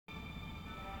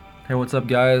Hey, what's up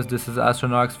guys? This is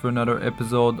Astronax for another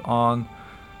episode on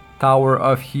Tower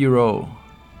of Hero.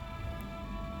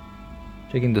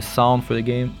 Checking the sound for the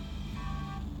game.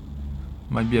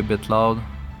 Might be a bit loud.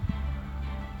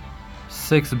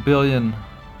 6 billion.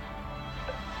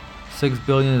 6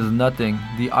 billion is nothing.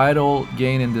 The idle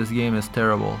gain in this game is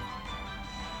terrible.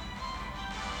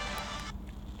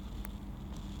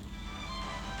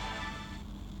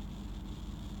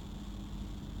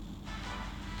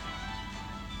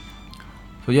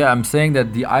 So yeah, I'm saying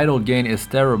that the idle gain is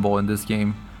terrible in this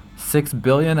game. 6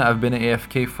 billion, I've been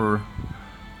AFK for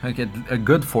like a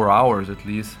good 4 hours at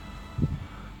least.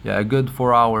 Yeah, a good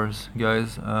 4 hours,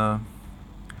 guys.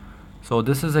 So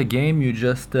this is a game you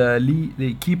just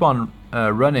they keep on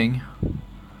running.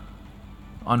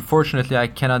 Unfortunately, I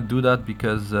cannot do that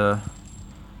because I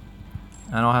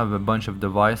don't have a bunch of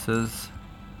devices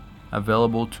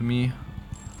available to me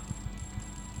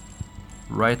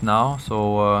right now.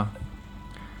 So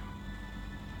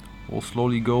we'll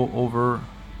slowly go over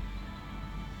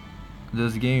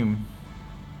this game.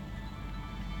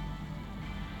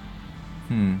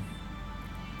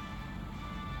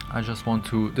 I just want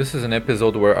to. This is an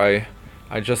episode where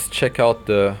I just check out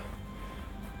the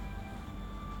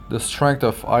strength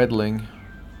of idling.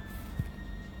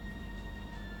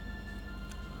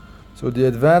 So the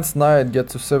advanced knight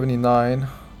gets to 79.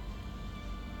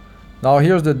 Now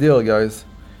here's the deal, guys.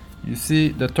 You see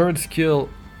the third skill.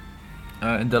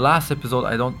 In the last episode,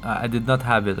 I did not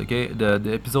have it. Okay,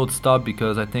 the episode stopped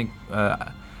because I think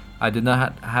I did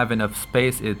not have enough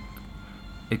space. It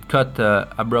cut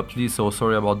abruptly, so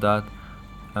sorry about that.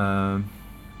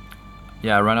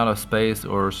 Yeah, I ran out of space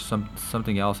or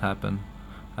something else happened.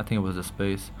 I think it was the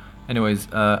space. Anyways,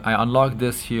 I unlocked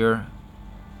this here,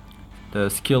 the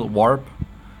skill warp.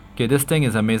 Okay, this thing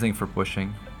is amazing for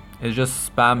pushing. It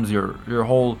just spams your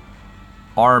whole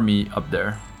army up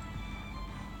there.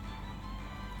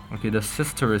 Okay, the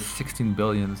sister is 16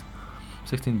 billion.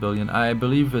 16 billion. I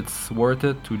believe it's worth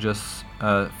it to just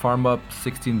farm up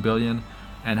 16 billion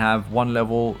and have one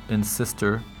level in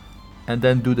sister, and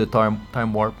then do the time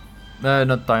warp.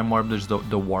 Not time warp. There's the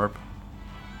warp.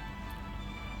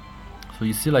 So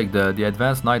you see, like the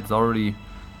advanced knight is already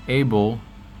able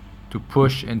to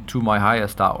push into my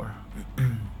highest tower.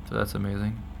 So that's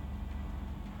amazing.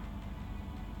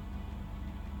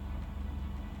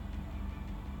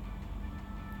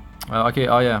 Okay,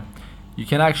 oh yeah, you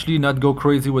can actually not go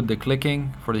crazy with the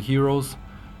clicking for the heroes.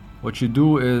 What you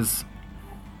do is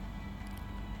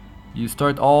you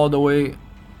start all the way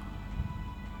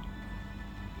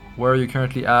where you're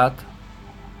currently at.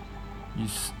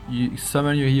 You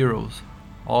summon your heroes,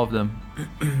 all of them,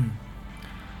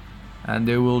 and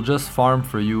they will just farm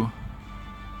for you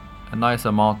a nice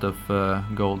amount of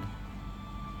gold.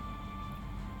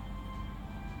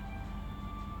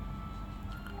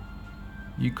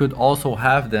 You could also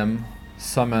have them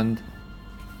summoned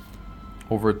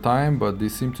over time, but they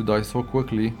seem to die so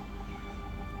quickly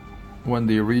when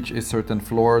they reach a certain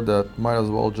floor that might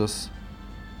as well just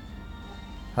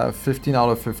have 15 out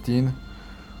of 15.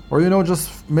 Or, you know,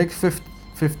 just make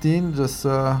 15, just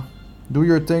do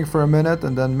your thing for a minute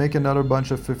and then make another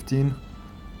bunch of 15.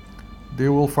 They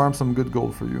will farm some good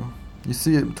gold for you. You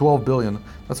see, 12 billion.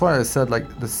 That's why I said,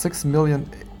 like, the 6 million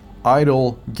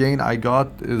idle gain I got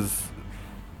is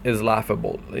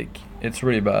laughable. Like, it's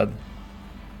really bad.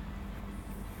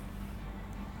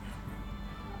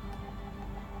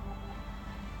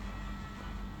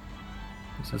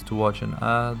 This is to watch an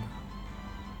ad.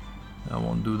 I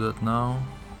won't do that now.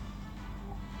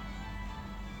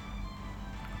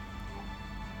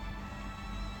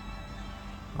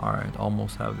 Alright,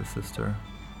 almost have the sister.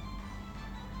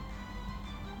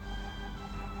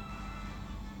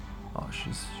 Oh,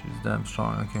 she's damn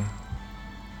strong. Okay.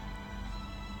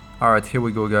 Alright, here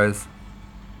we go, guys.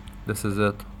 This is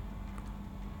it.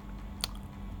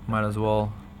 Might as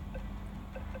well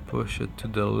push it to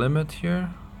the limit here.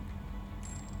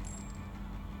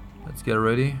 Let's get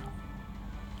ready.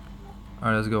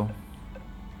 Alright, let's go.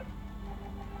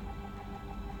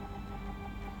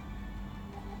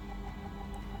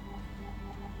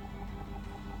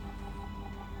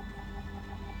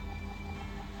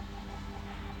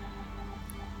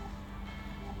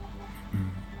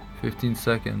 Mm. 15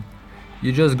 seconds.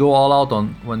 You just go all out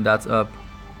on when that's up.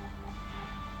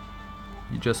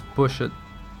 You just push it.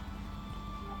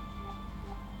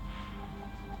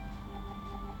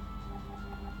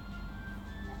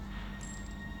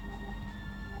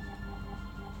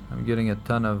 I'm getting a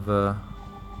ton of I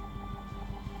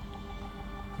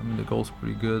mean, the goal's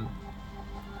pretty good.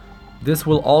 This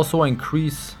will also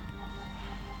increase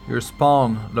your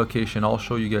spawn location. I'll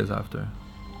show you guys after.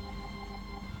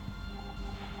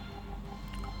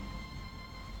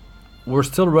 we're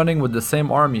still running with the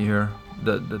same army here.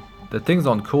 The thing's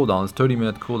on cooldown. It's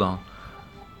 30-minute cooldown.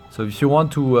 So if you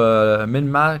want to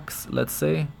min-max, let's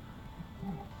say,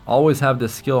 always have the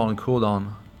skill on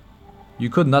cooldown. You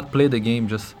could not play the game,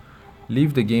 just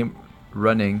leave the game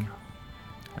running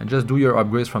and just do your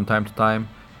upgrades from time to time.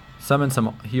 Summon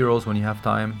some heroes when you have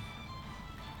time.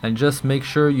 And just make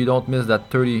sure you don't miss that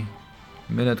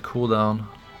 30-minute cooldown,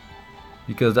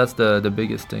 because that's the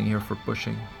biggest thing here for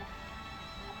pushing.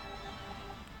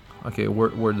 Okay,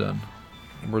 we're done.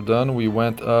 We're done. We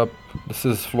went up. This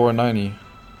is floor 90.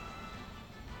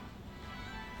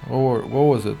 What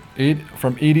was it?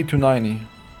 From 80 to 90.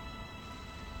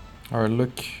 Alright,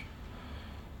 look.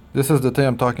 This is the thing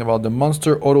I'm talking about. The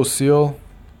monster auto seal.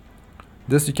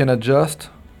 This you can adjust.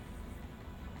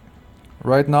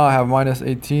 Right now I have minus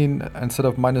 18 instead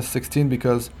of minus 16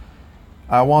 because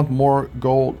I want more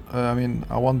gold.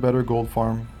 I want better gold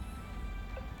farm.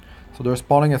 So they're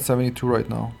spawning at 72 right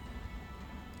now.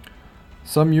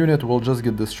 Some unit will just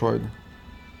get destroyed.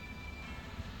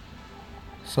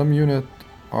 Some unit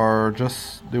are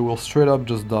just, they will straight up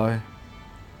just die.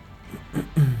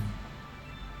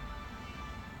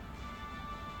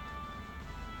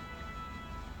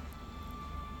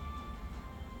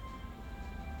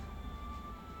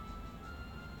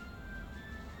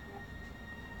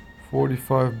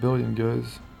 $45 billion,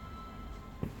 guys.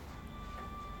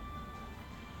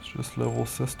 It's just level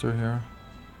sister here.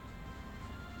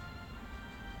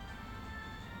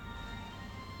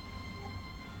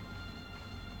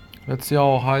 Let's see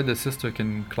how high the sister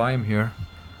can climb here.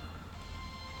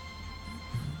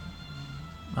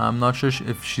 I'm not sure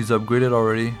if she's upgraded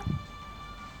already.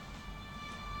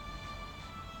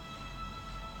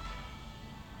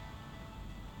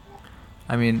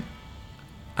 I mean,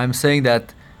 I'm saying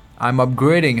that I'm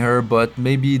upgrading her, but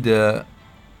maybe the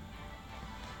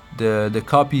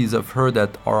copies of her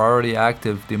that are already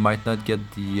active, they might not get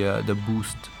the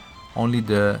boost. Only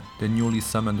the newly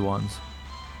summoned ones.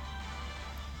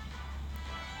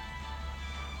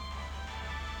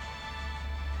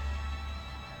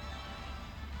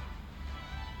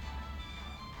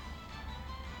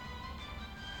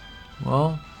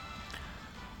 Well,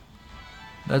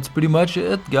 that's pretty much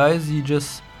it, guys. You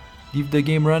just leave the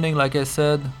game running, like I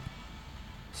said.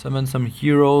 Summon some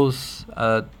heroes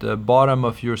at the bottom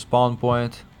of your spawn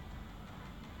point.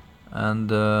 And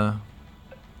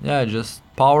yeah, just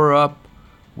power up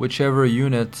whichever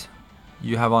unit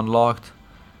you have unlocked.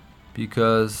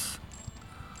 Because,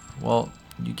 well,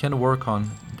 you can work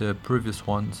on the previous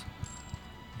ones,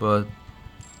 but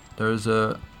there's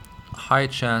a high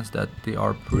chance that they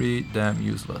are pretty damn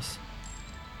useless.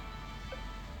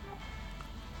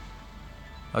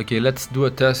 Okay, let's do a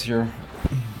test here.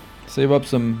 Save up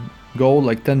some gold,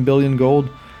 like 10 billion gold,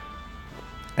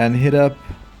 and hit up.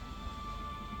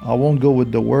 I won't go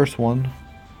with the worst one.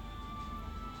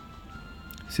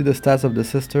 See the stats of the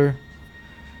sister?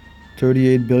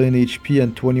 38 billion HP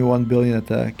and 21 billion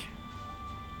attack.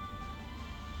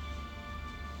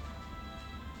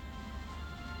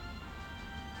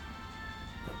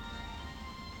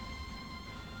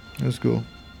 Let's go.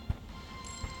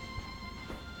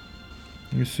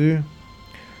 You see?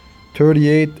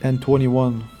 38 and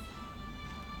 21.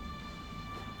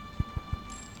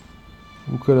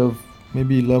 We could have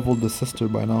maybe leveled the sister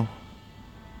by now.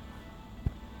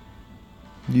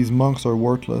 These monks are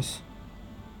worthless.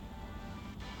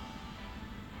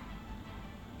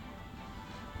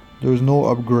 There's no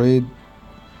upgrade.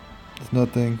 It's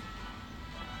nothing.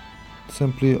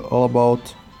 Simply all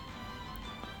about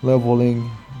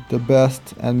leveling the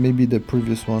best and maybe the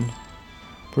previous one.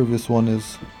 Previous one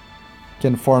is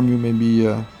can farm you maybe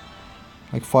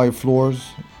like 5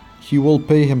 floors. He will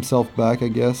pay himself back, I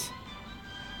guess.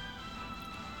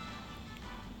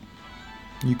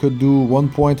 You could do 1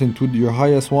 point into your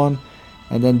highest one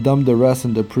and then dump the rest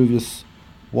in the previous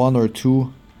 1 or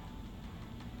 2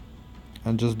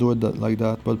 and just do it like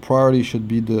that. But priority should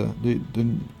be the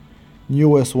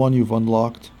newest one you've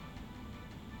unlocked.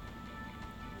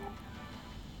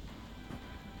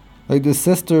 Like the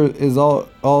sister is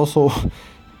also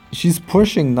she's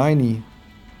pushing 90,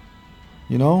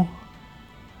 you know?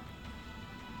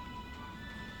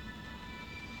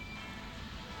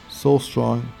 So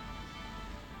strong.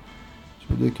 It's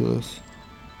ridiculous.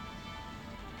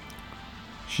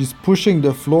 She's pushing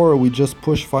the floor we just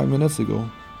pushed 5 minutes ago.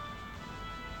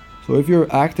 So if you're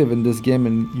active in this game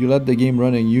and you let the game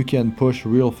running, you can push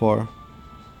real far.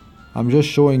 I'm just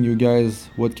showing you guys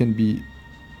what can be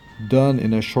done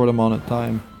in a short amount of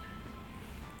time.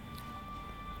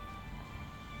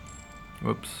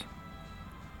 Oops.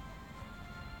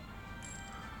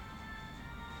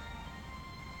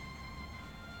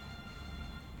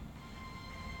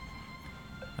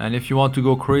 And if you want to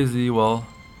go crazy, well,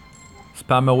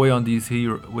 spam away on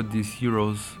with these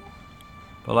heroes.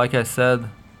 But like I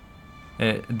said,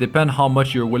 it depends how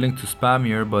much you're willing to spam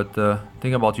here, but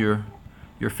think about your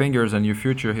fingers and your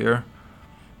future here.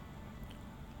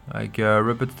 Like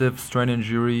repetitive strain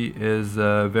injury is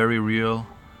very real,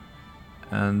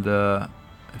 and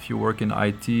if you work in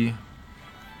IT,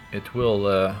 it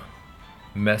will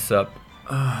mess up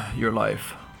your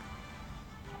life.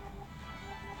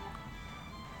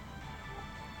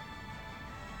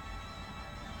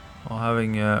 Well,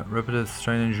 having repetitive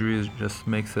strain injuries just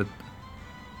makes it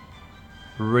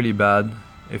really bad.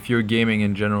 If you're gaming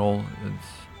in general,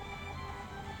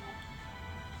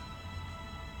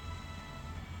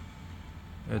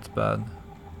 it's bad,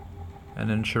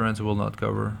 and insurance will not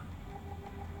cover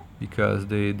because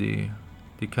they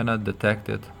cannot detect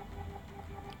it.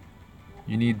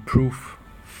 You need proof,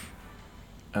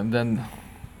 and then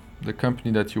the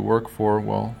company that you work for,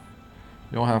 well,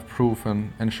 you don't have proof,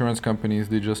 and insurance companies,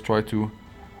 they just try to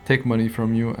take money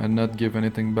from you and not give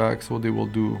anything back. So they will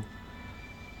do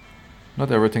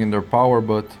not everything in their power,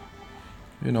 but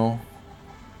you know,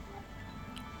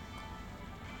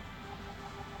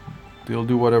 they'll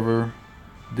do whatever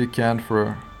they can for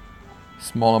a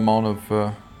small amount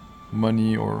of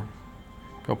money or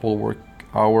a couple work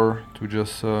hour to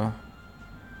just put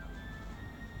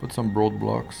some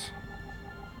roadblocks.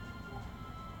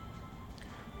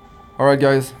 Alright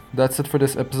guys, that's it for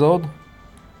this episode.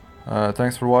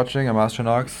 Thanks for watching. I'm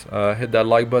Astronox. Hit that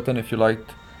like button if you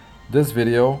liked this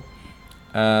video,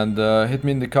 and hit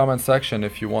me in the comment section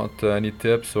if you want any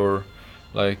tips, or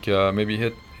like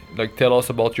maybe tell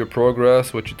us about your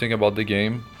progress, what you think about the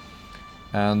game.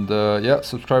 And yeah,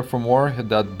 subscribe for more. Hit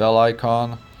that bell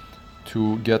icon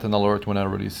to get an alert when I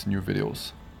release new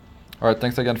videos. Alright,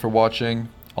 thanks again for watching.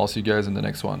 I'll see you guys in the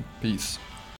next one. Peace.